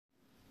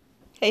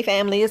Hey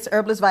family, it's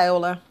Herbalist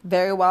Viola,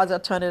 Very Wise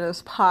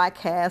Alternatives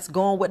podcast,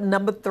 going with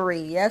number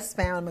 3. Yes,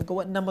 family, go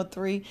with number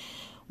 3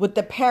 with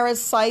the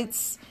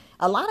parasites.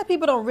 A lot of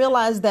people don't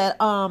realize that,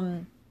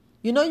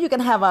 you can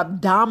have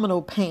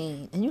abdominal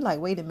pain. And you're like,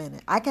 wait a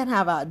minute, I can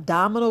have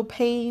abdominal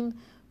pain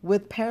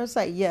with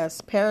parasite? Yes,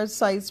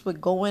 parasites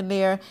would go in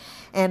there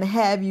and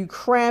have you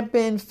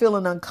cramping,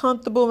 feeling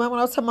uncomfortable. Remember when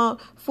I was talking about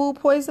food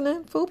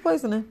poisoning? Food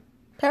poisoning,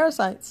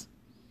 parasites.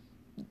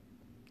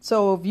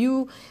 So if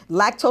you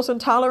lactose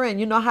intolerant,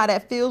 you know how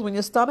that feels when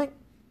your stomach,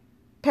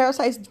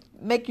 parasites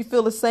make you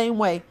feel the same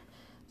way.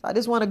 So I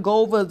just want to go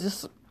over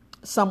just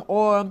some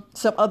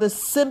other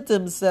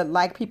symptoms that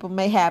like people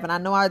may have. And I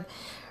know I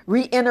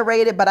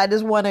reiterated, but I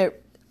just want to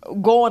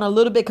go on a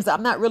little bit because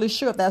I'm not really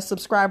sure if that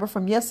subscriber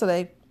from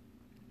yesterday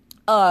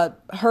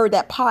heard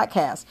that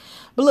podcast.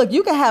 But look,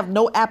 you can have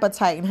no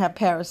appetite and have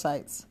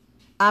parasites.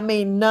 I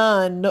mean,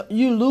 none. No,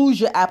 you lose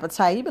your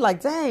appetite. You be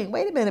like, dang,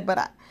 wait a minute,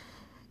 but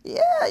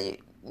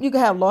you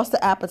can have lost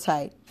the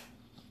appetite.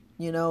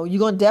 You're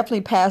going to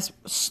definitely pass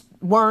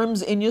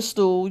worms in your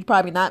stool. You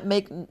probably not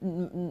make,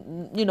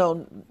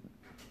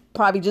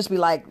 probably just be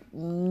like,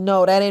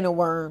 no, that ain't a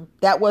worm.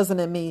 That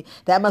wasn't in me.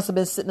 That must have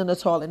been sitting in the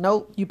toilet.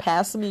 Nope, you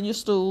pass them in your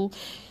stool.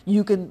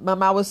 My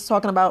mom was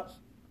talking about,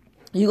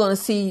 you're going to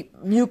see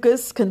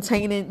mucus you're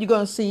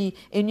going to see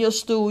in your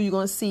stool, you're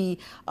going to see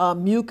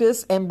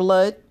mucus and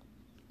blood,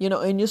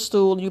 in your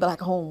stool. And you'll be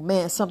like, oh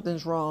man,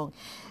 something's wrong.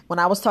 When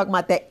I was talking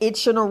about that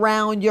itching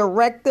around your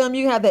rectum,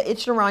 you have that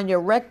itching around your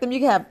rectum. You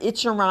can have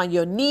itching around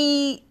your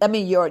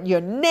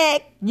your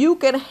neck. You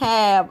can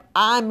have,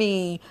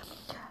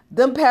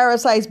 them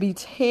parasites be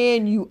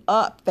tearing you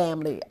up,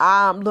 family.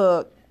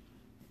 Look,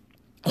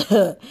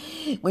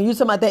 when you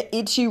talking about that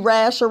itchy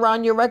rash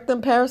around your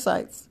rectum,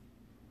 parasites,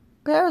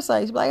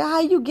 like,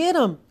 how you get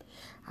them?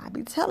 I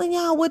be telling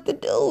y'all what to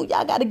do.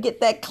 Y'all got to get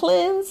that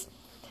cleanse.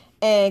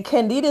 And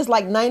Candida is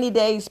like 90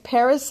 days.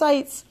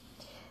 Parasites,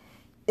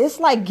 it's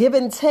like give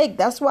and take.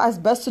 That's why it's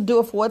best to do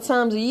it 4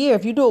 times a year.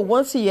 If you do it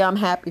once a year, I'm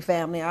happy,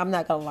 family. I'm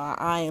not going to lie.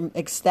 I am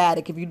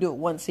ecstatic if you do it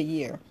once a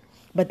year.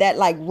 But that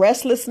like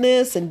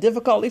restlessness and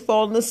difficulty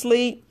falling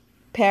asleep,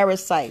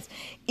 parasites,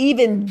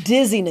 even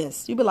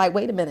dizziness. You be like,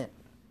 wait a minute.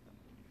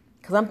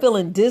 Because I'm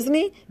feeling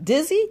dizzy.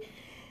 You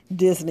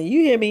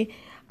hear me?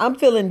 I'm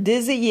feeling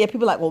dizzy. Yeah,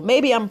 people are like, well,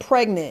 maybe I'm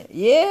pregnant.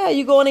 Yeah,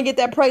 you go in and get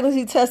that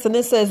pregnancy test and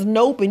it says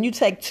nope. And you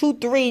take 2,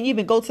 3 and you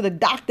even go to the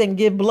doctor and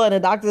give blood.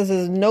 And the doctor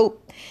says,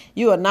 nope,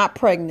 you are not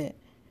pregnant.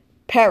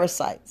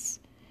 Parasites.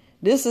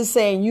 This is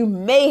saying you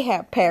may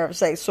have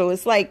parasites. So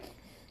it's like,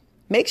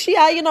 make sure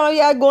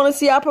y'all going to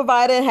see our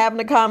provider and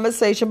having a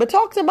conversation. But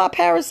talk to them about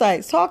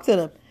parasites. Talk to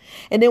them.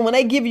 And then when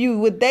they give you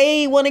what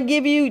they want to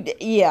give you,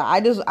 yeah,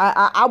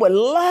 I would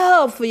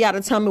love for y'all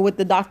to tell me what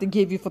the doctor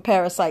give you for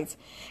parasites.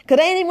 Because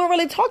they ain't even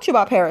really talk to you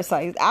about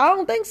parasites. I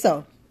don't think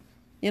so.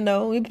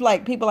 People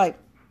like,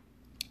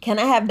 can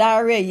I have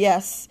diarrhea?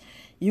 Yes.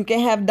 You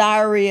can have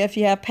diarrhea if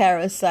you have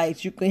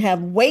parasites. You can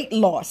have weight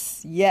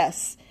loss.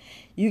 Yes.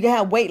 You can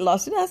have weight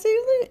loss.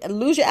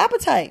 Lose your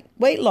appetite.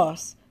 Weight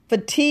loss.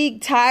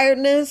 Fatigue,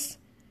 tiredness,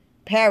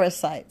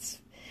 parasites.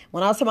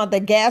 When I was talking about the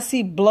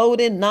gassy,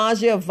 bloated,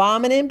 nausea,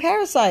 vomiting,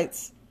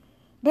 parasites.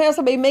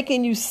 Parasites be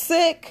making you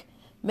sick,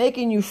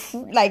 making you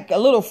like a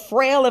little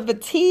frail and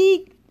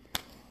fatigued.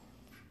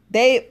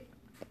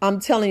 I'm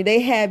telling you, they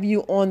have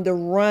you on the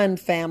run,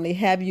 family,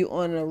 have you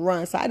on the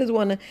run. So I just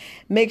want to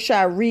make sure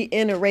I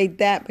reiterate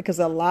that because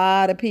a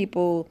lot of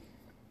people,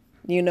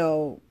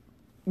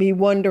 be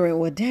wondering,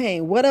 well,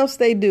 dang, what else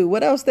they do?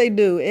 What else they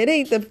do? It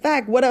ain't the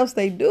fact what else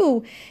they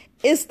do.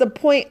 It's the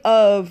point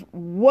of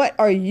what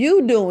are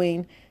you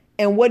doing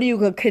and what do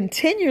you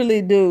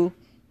continually do,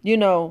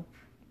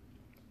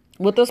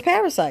 with those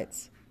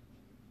parasites.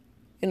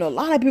 A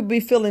lot of people be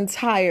feeling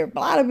tired. A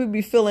lot of people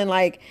be feeling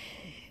like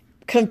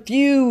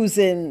confused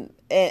and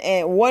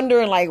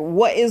wondering like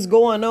what is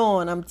going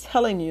on. I'm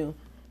telling you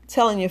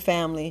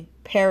family,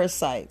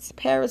 parasites.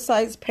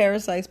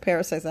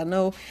 I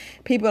know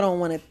people don't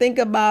want to think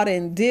about it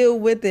and deal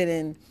with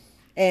it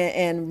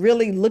and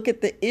really look at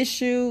the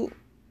issue.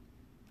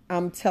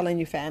 I'm telling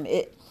you, fam,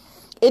 it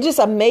just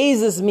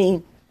amazes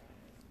me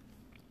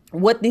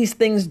what these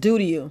things do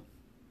to you.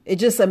 It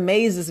just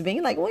amazes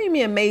me. Like, what do you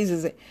mean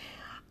amazes it?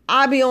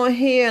 I be on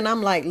here and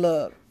I'm like,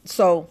 look,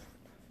 so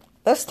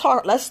let's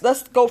talk. Let's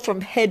go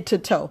from head to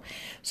toe.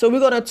 So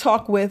we're going to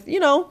talk with,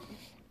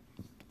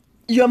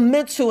 your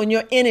mental and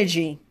your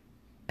energy.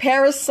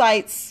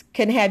 Parasites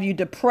can have you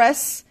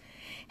depressed,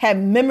 have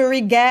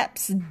memory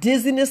gaps,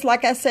 dizziness,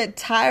 like I said,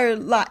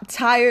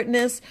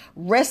 tiredness,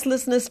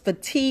 restlessness,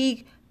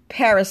 fatigue,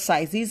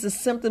 parasites. These are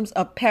symptoms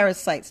of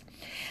parasites.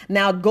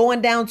 Now,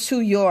 going down to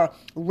your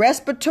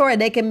respiratory,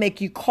 they can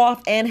make you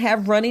cough and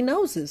have runny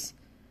noses.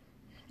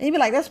 And you be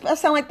like, that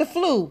sounds like the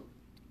flu.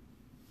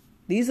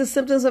 These are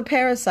symptoms of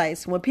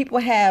parasites. When people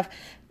have,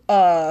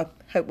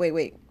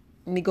 wait.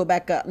 Let me go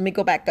back up.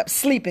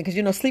 Sleeping,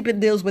 because, sleeping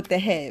deals with the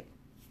head.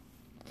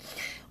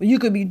 You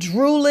could be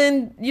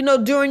drooling,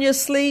 during your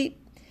sleep.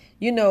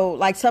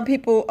 Like some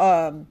people,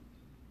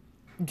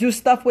 do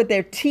stuff with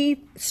their teeth,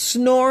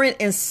 snoring,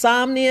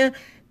 insomnia,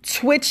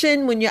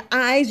 twitching when your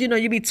eyes,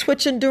 you be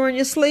twitching during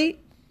your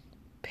sleep.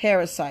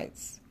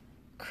 Parasites.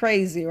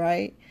 Crazy,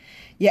 right?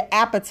 Your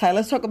appetite.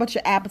 Let's talk about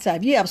your appetite.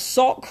 If you have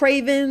salt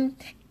craving,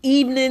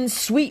 evening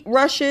sweet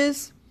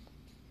rushes,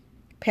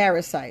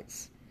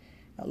 parasites.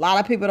 A lot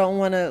of people don't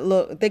want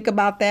to think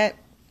about that.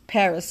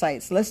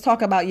 Parasites. Let's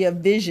talk about your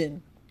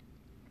vision.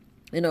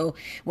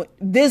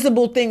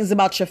 Visible things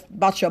about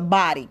your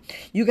body.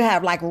 You can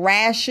have like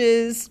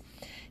rashes,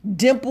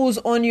 dimples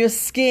on your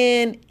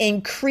skin,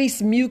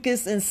 increased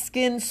mucus and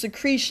skin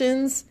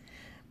secretions.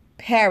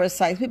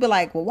 Parasites. People are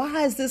like, well,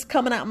 why is this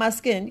coming out my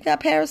skin? You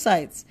got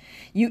parasites.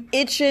 You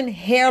itching,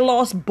 hair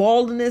loss,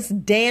 baldness,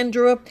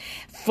 dandruff,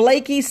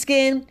 flaky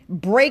skin,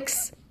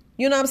 breaks,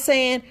 you know what I'm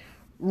saying?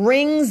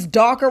 Rings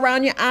dark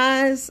around your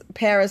eyes.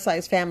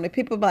 Parasites, family.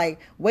 People are like,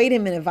 wait a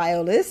minute,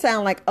 Viola, this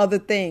sounds like other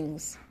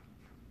things.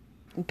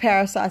 And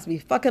parasites be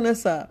fucking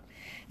us up.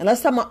 And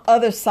let's talk about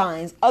other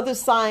signs. Other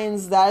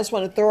signs that I just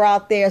want to throw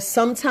out there.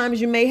 Sometimes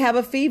you may have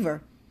a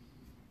fever.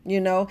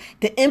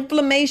 The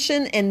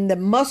inflammation and the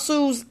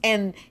muscles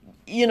and,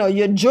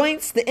 your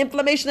joints, the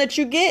inflammation that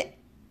you get,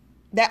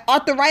 that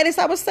arthritis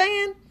I was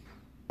saying,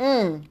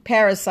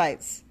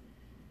 parasites.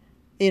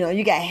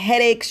 You got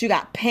headaches, you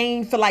got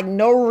pain for like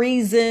no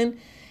reason.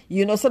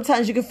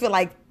 Sometimes you can feel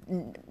like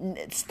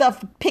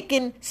stuff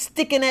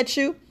sticking at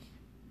you.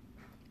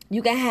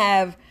 You can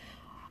have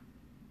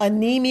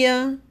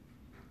anemia.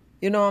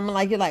 You're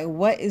like,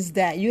 what is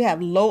that? You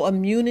have low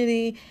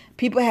immunity.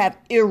 People have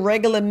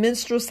irregular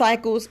menstrual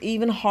cycles,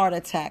 even heart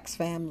attacks,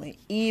 family,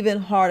 even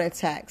heart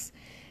attacks.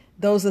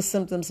 Those are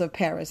symptoms of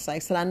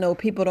parasites. And I know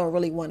people don't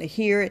really want to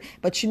hear it,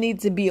 but you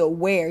need to be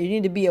aware. You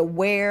need to be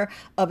aware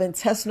of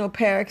intestinal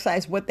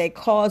parasites, what they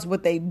cause,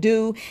 what they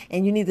do,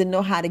 and you need to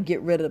know how to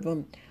get rid of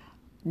them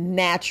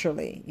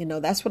naturally.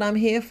 That's what I'm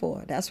here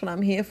for. That's what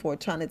I'm here for,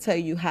 trying to tell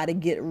you how to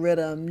get rid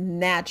of them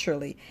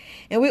naturally.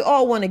 And we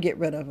all want to get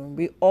rid of them.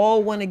 We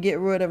all want to get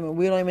rid of them.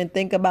 We don't even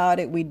think about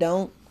it. We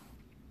don't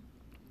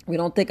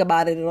think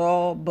about it at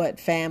all. But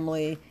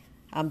family,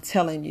 I'm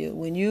telling you,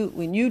 when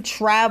you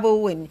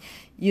travel and,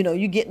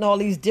 you're getting all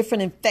these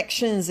different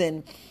infections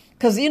and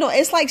because,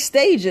 it's like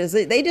stages.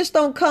 They just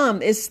don't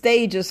come. It's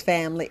stages,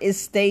 family. It's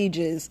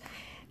stages.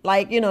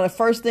 Like, the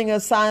first thing, a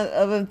sign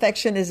of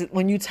infection is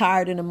when you're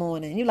tired in the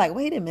morning. You're like,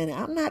 wait a minute,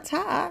 I'm not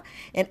tired.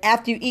 And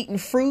after you eating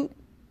fruit,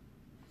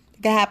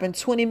 it can happen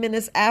 20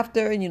 minutes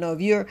after. And,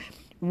 if you're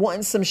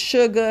wanting some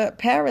sugar,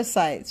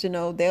 parasites, they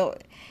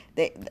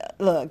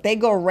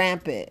go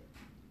rampant.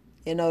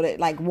 They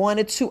like 1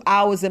 or 2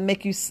 hours and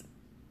make you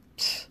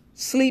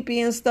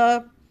sleepy and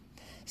stuff.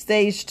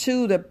 Stage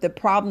 2, the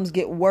problems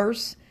get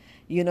worse.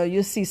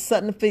 You'll see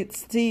sudden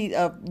fatigue,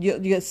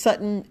 your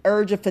sudden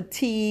urge of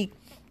fatigue.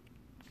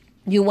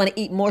 You want to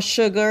eat more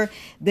sugar,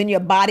 then your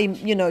body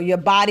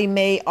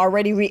may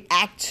already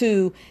react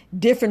to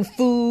different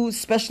foods,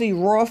 especially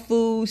raw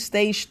foods.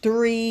 Stage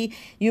 3,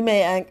 you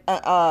may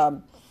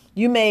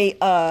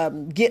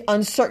get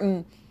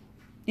uncertain,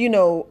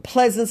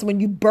 pleasance when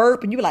you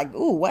burp, and you be like,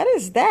 ooh, what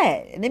is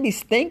that? And then be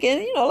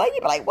stinking, you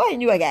be like, what?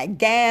 And you got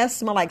gas,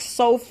 smell like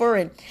sulfur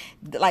and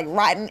like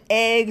rotten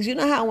eggs. You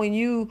know how when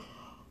you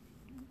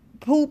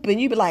poop and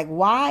you be like,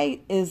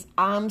 why is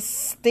I'm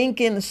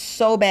stinking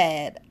so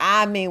bad?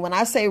 I mean, when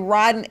I say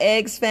rotten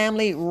eggs,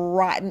 family,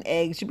 rotten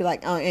eggs, you be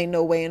like, oh, ain't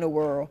no way in the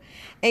world.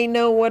 Ain't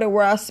no way in the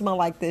world I smell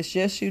like this.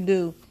 Yes, you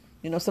do.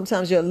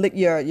 Sometimes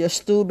your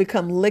stool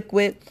become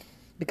liquid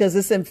because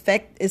it's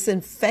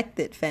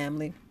infected,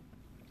 family.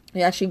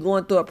 You're actually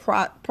going through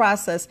a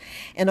process,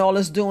 and all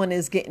it's doing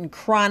is getting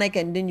chronic,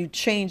 and then you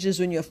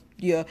changes when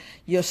your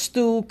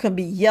stool can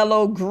be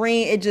yellow,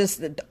 green. It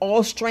just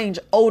all strange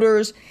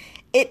odors.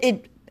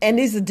 And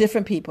these are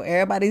different people.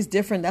 Everybody's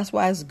different. That's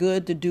why it's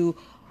good to do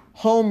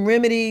home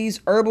remedies,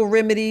 herbal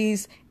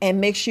remedies,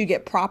 and make sure you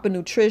get proper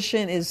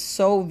nutrition is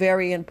so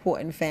very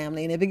important,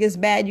 family. And if it gets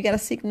bad, you got to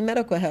seek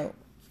medical help.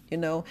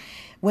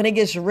 When it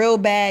gets real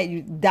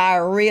bad,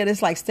 diarrhea,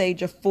 that's like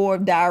stage 4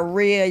 of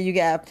diarrhea. You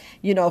got,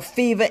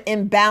 fever,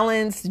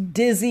 imbalance,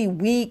 dizzy,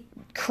 weak,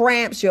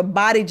 cramps. Your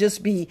body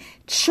just be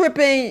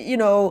tripping,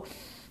 You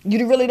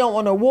really don't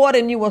want no water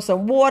and you want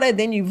some water.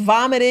 Then you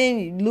vomiting,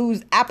 you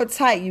lose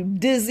appetite, you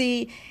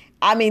dizzy.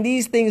 I mean,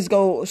 these things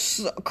go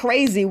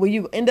crazy where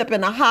you end up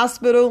in a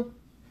hospital.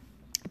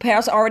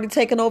 Parasites are already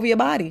taking over your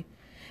body.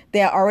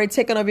 They're already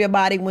taking over your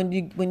body when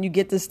you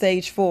get to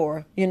stage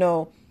 4,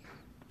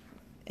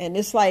 And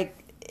it's like,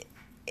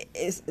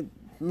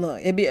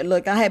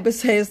 look, I have to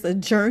say it's a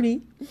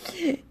journey.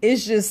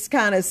 It's just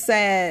kind of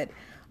sad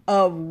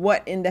of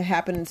what ended up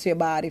happening to your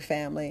body,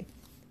 family.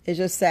 It's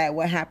just sad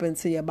what happened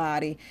to your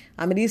body.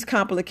 I mean, these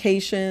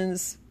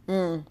complications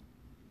no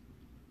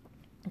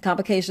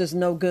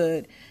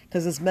good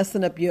because it's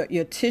messing up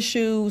your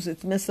tissues.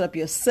 It's messing up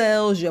your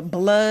cells, your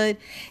blood.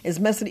 It's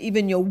messing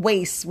even your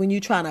waist when you're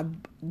trying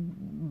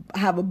to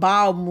have a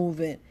bowel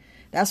movement.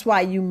 That's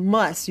why you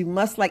must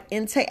like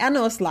intake. I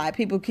know it's a lot.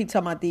 People keep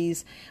talking about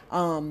these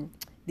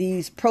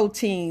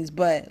proteins,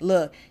 but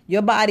look,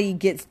 your body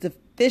gets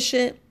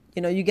deficient.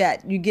 You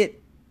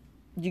get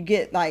you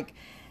get like,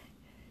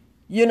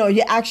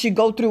 you actually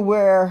go through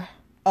where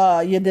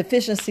your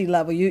deficiency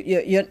level,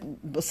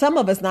 some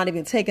of us not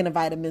even taking the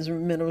vitamins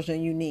and minerals that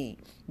you need.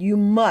 You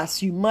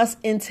must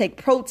intake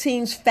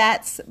proteins,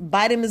 fats,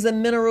 vitamins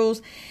and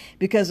minerals,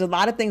 because a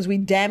lot of things, we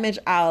damage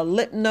our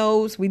lymph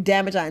nodes, we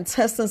damage our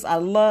intestines,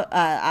 our liver,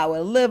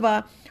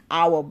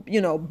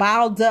 our,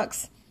 bile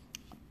ducts.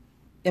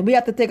 And we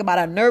have to think about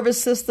our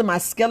nervous system, our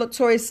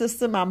skeletal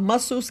system, our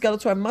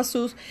skeletal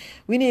muscles.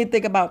 We need to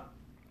think about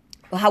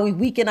how we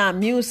weaken our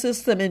immune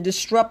system and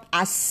disrupt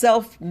our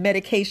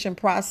self-medication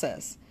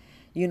process.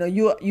 You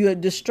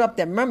disrupt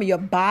that. Remember, your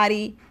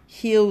body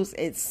heals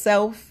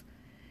itself,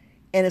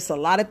 and it's a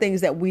lot of things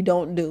that we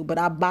don't do, but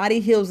our body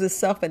heals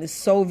itself, and it's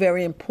so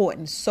very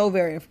important,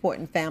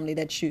 family,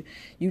 that you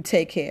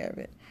take care of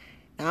it.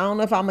 I don't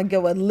know if I'm going to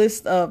give a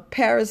list of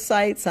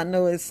parasites. I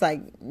know it's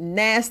like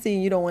nasty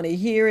and you don't want to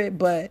hear it,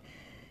 but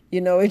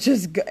it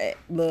just,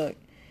 look,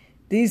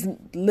 these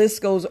lists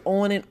goes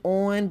on and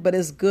on, but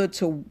it's good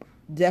to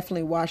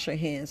definitely wash your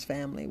hands,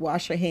 family.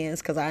 Wash your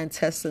hands, because our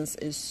intestines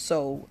is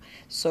so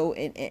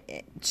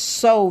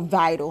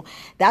vital.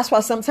 That's why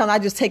sometimes I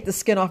just take the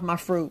skin off my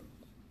fruit.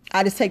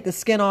 I just take the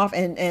skin off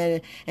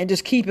and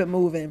just keep it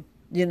moving.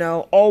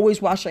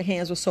 Always wash your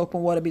hands with soap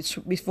and water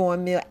before a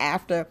meal,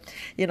 after.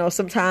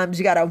 Sometimes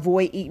you got to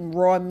avoid eating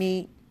raw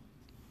meat,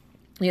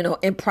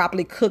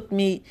 improperly cooked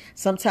meat.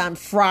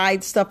 Sometimes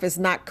fried stuff is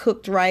not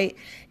cooked right.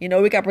 We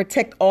got to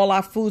protect all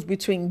our foods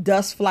between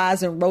dust,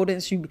 flies, and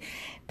rodents.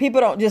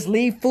 People don't just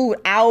leave food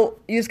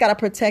out. You just got to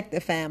protect the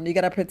family. You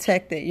got to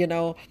protect it. You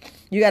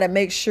got to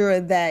make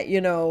sure that,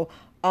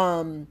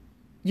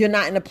 you're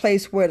not in a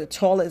place where the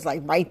toilet is like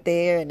right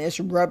there and there's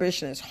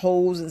rubbish and there's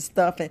holes and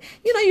stuff. And,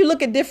 you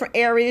look at different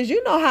areas.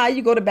 How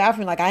you go to the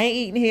bathroom, like, I ain't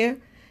eating here.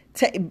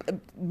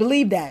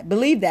 Believe that.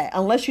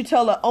 Unless you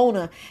tell the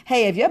owner,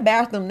 hey, if your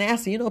bathroom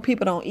nasty,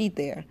 people don't eat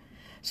there.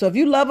 So if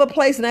you love a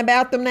place and that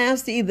bathroom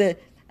nasty, either,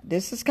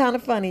 this is kind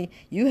of funny,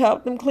 you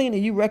help them clean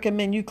it, you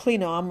recommend you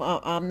clean it,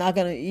 I'm not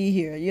going to eat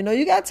here. You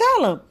got to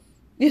tell them.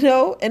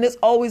 And it's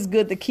always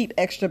good to keep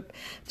extra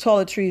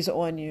toiletries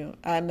on you.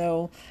 I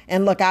know.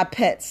 And look, our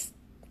pets,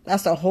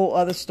 that's a whole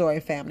other story,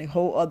 family,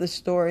 whole other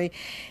story.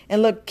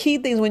 And look, key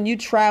things when you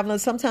traveling,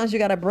 sometimes you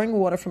got to bring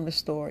water from the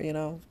store, you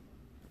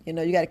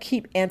got to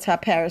keep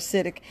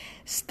anti-parasitic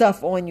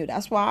stuff on you.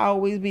 That's why I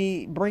always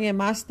be bringing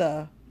my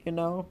stuff,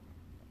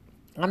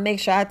 I make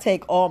sure I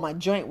take all my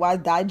joint-wise,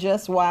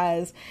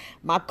 digest-wise,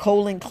 my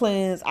colon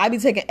cleanse. I be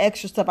taking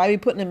extra stuff. I be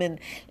putting them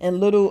in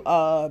little,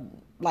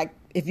 like,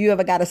 if you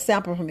ever got a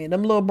sample from me,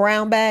 them little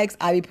brown bags,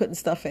 I be putting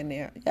stuff in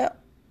there. Yep.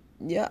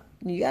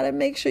 You got to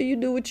make sure you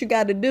do what you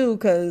got to do,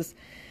 because,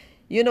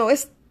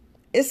 it's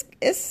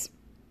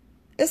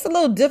a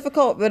little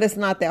difficult, but it's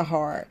not that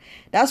hard.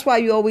 That's why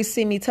you always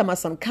see me talking about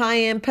some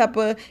cayenne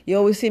pepper. You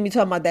always see me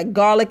talking about that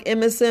garlic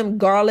MSM.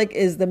 Garlic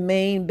is the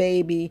main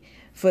baby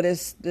for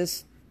this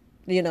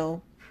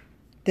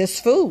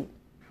food.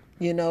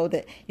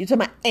 That you're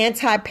talking about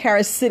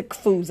anti-parasitic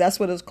foods. That's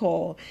what it's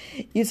called.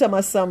 You're talking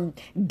about some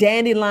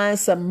dandelion,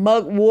 some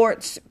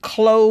mugworts,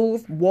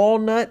 clove,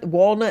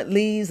 walnut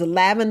leaves,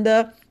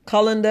 lavender,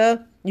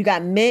 colander. You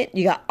got mint.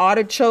 You got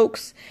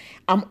artichokes.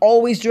 I'm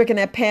always drinking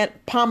that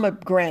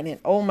pomegranate.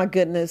 Oh my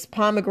goodness,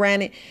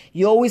 pomegranate.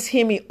 You always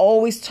hear me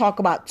always talk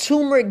about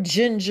turmeric,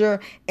 ginger,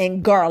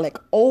 and garlic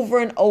over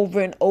and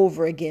over and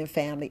over again,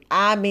 family.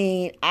 I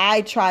mean,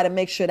 I try to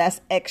make sure that's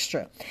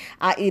extra.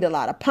 I eat a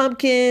lot of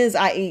pumpkins.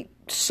 I eat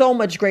so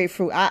much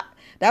grapefruit.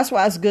 That's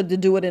why it's good to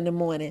do it in the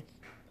morning.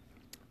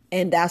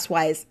 And that's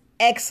why it's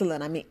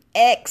excellent. I mean,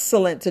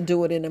 excellent to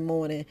do it in the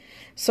morning.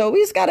 So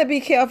we just got to be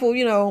careful,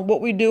 what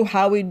we do,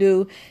 how we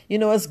do.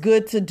 It's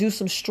good to do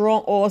some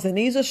strong oils. And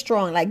these are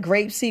strong, like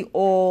grapeseed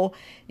oil,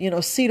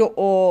 cedar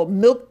oil,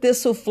 milk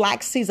thistle,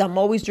 flax seeds. I'm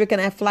always drinking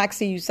that flax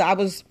seed. So I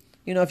was,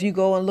 if you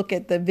go and look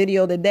at the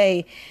video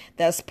today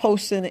that's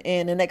posted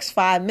in the next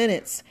 5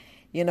 minutes,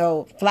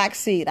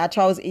 flaxseed. I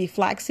try to eat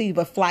flaxseed,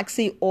 but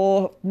flaxseed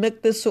oil,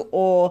 milk thistle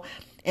oil,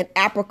 and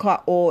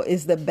apricot oil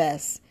is the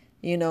best.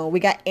 We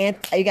got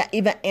you got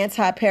even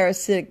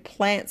anti-parasitic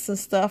plants and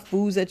stuff,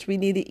 foods that we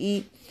need to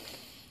eat.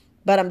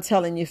 But I'm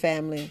telling you,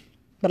 family,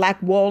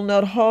 black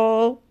walnut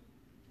hull,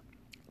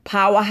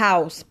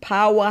 powerhouse,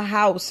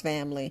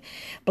 family.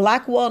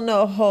 Black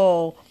walnut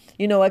hull,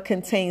 it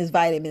contains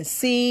vitamin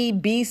C,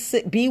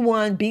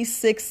 B1,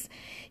 B6,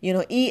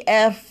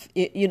 EF,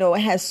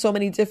 it has so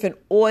many different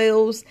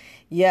oils.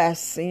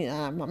 Yes,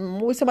 I'm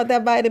always talking about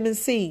that vitamin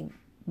C.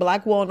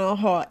 Black walnut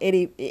hull,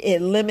 it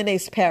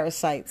eliminates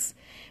parasites.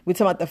 We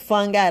talk about the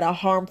fungi, the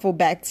harmful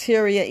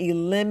bacteria,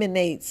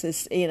 eliminates.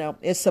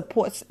 It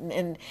supports,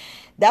 and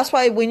that's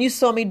why when you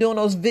saw me doing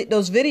those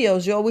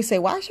videos, you always say,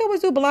 "Why should I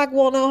always do black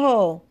walnut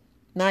hull?"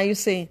 Now you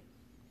see,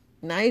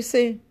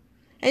 and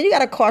you got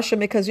to caution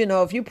because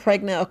if you're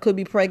pregnant or could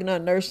be pregnant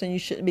or nursing, you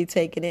shouldn't be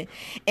taking it.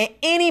 And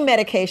any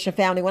medication,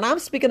 family. When I'm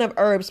speaking of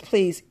herbs,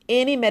 please,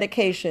 any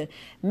medication,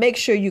 make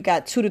sure you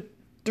got 2 to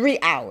 3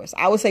 hours.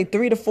 I would say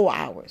 3 to 4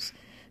 hours.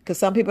 Because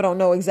some people don't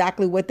know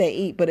exactly what they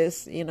eat, but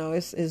it's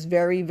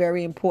very,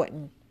 very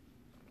important.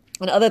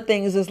 And other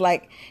things is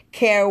like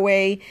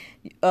caraway.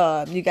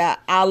 You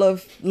got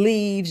olive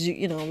leaves.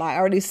 Like I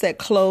already said,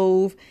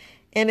 clove.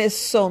 And it's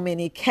so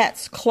many.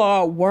 Cat's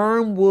claw,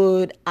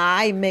 wormwood.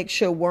 I make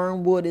sure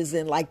wormwood is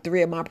in like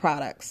 3 of my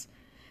products.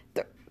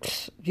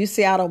 You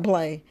see, I don't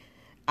play.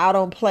 I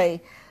don't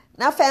play.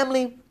 Now,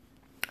 family,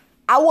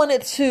 I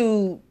wanted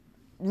to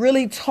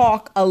really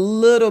talk a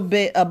little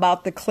bit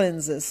about the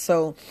cleanses.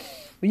 So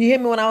you hear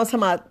me when I was talking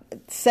about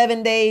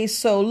 7 days.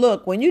 So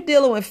look, when you're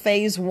dealing with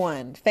phase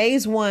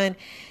one,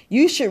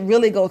 you should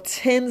really go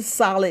 10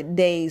 solid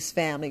days,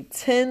 family.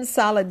 10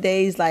 solid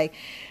days, like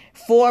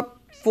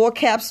four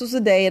capsules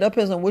a day. It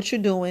depends on what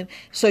you're doing.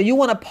 So you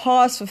want to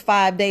pause for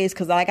 5 days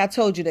because like I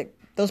told you, that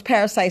those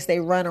parasites, they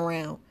run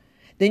around.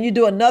 Then you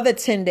do another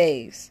 10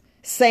 days.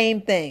 Same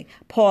thing.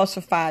 Pause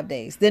for 5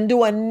 days. Then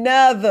do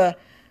another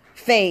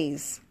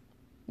phase.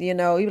 You're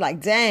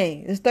like,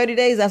 dang, it's 30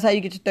 days. That's how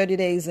you get your 30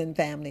 days in,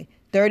 family.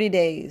 30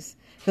 days.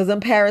 Because them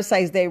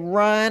parasites, they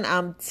run.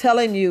 I'm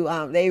telling you,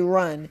 they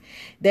run.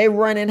 They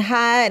run and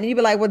hide. And you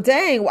be like, well,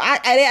 dang, I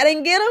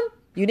didn't get them.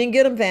 You didn't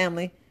get them,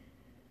 family.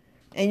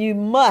 And you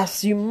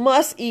must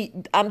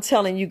eat. I'm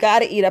telling you, got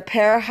to eat a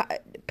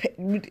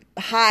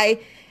high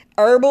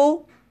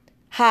herbal,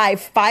 high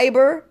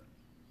fiber,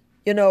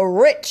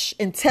 rich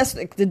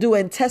to do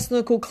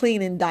intestinal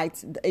cleaning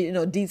diets,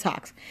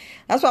 detox.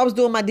 That's why I was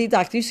doing my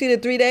detox. You see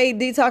the 3-day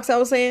detox I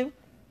was saying?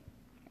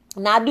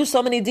 Now I do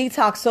so many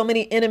detox, so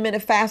many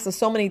intermittent fasts,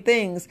 so many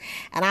things,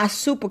 and I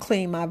super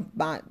clean my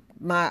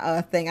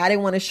thing. I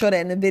didn't want to show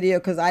that in the video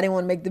because I didn't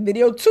want to make the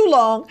video too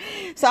long.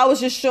 So I was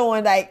just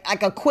showing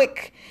like a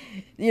quick,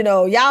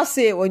 y'all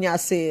see it when y'all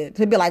see it.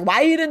 To be like,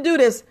 why you didn't do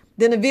this?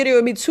 Then the video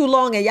would be too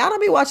long, and y'all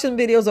don't be watching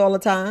videos all the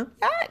time.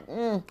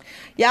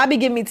 Y'all be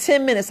giving me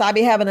 10 minutes. I'll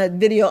be having a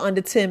video under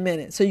 10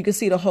 minutes so you can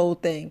see the whole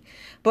thing.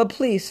 But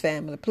please,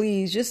 family,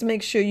 please just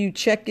make sure you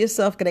check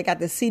yourself because they got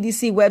the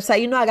CDC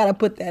website. I got to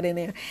put that in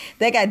there.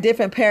 They got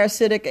different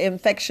parasitic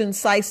infection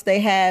sites they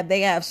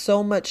have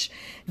so much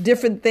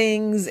different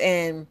things.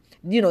 And,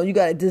 you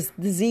got a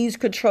disease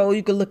control.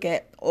 You can look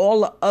at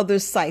all the other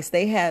sites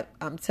they have.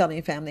 I'm telling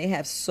you, family, they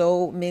have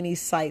so many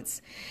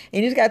sites.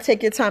 And you just got to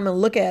take your time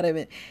and look at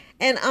it.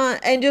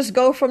 And just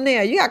go from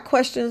there. You got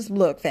questions?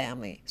 Look,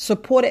 family,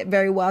 support at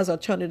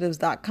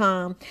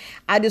verywisealternatives.com.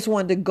 I just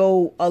wanted to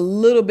go a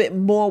little bit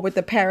more with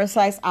the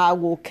parasites. I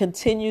will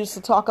continue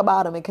to talk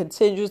about them. And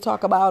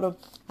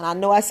I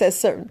know I said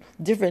certain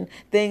different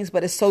things,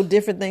 but it's so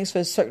different things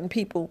for certain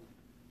people.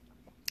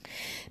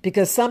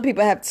 Because some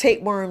people have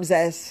tapeworms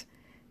that's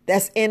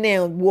in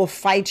there and will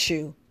fight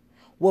you.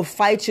 Will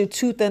fight you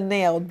tooth and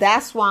nail.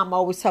 That's why I'm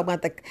always talking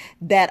about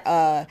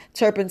that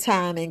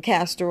turpentine and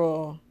castor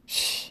oil.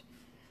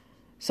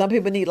 Some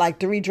people need like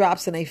 3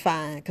 drops and they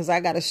fine. Because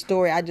I got a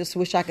story. I just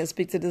wish I could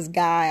speak to this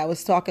guy. I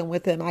was talking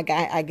with him. I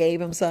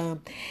gave him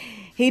some.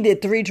 He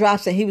did 3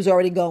 drops and he was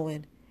already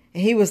going.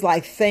 And he was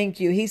like, thank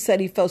you. He said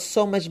he felt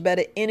so much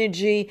better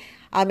energy.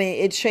 I mean,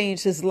 it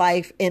changed his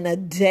life in a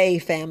day,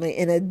 family,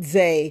 in a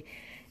day.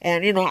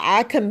 And,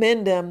 I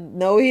commend him.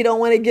 No, he don't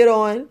want to get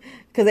on.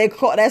 Because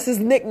that's his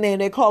nickname.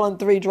 They call him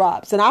 3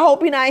 drops. And I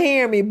hope you're not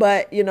hearing me,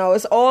 but,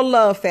 it's all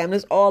love, family.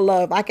 It's all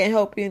love. I can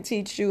help you and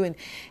teach you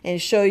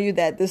and show you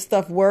that this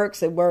stuff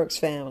works. It works,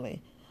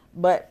 family.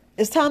 But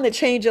it's time to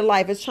change your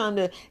life. It's time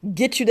to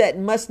get you that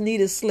much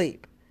needed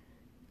sleep.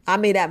 I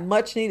mean, that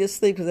much needed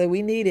sleep because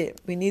we need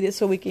it. We need it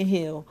so we can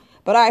heal.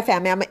 But all right,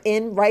 family, I'm going to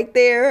end right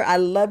there. I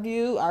love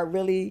you. I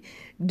really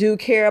do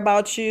care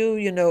about you.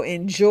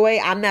 Enjoy.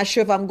 I'm not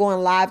sure if I'm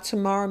going live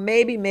tomorrow.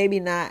 Maybe,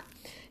 maybe not.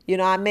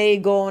 I may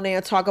go on there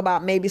and talk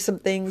about maybe some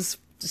things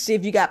to see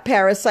if you got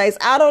parasites.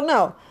 I don't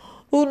know.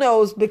 Who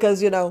knows?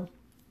 Because, a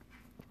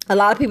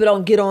lot of people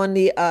don't get on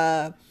the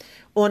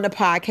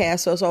podcast.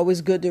 So it's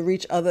always good to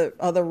reach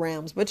other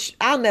realms. But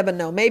I'll never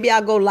know. Maybe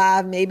I'll go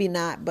live. Maybe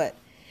not. But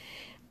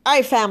all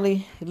right,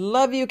 family.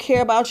 Love you.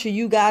 Care about you.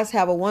 You guys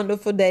have a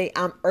wonderful day.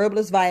 I'm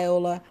Herbalist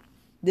Viola.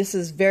 This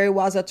is Very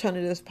Wise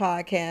Alternatives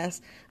Podcast.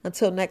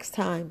 Until next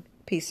time.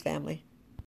 Peace, family.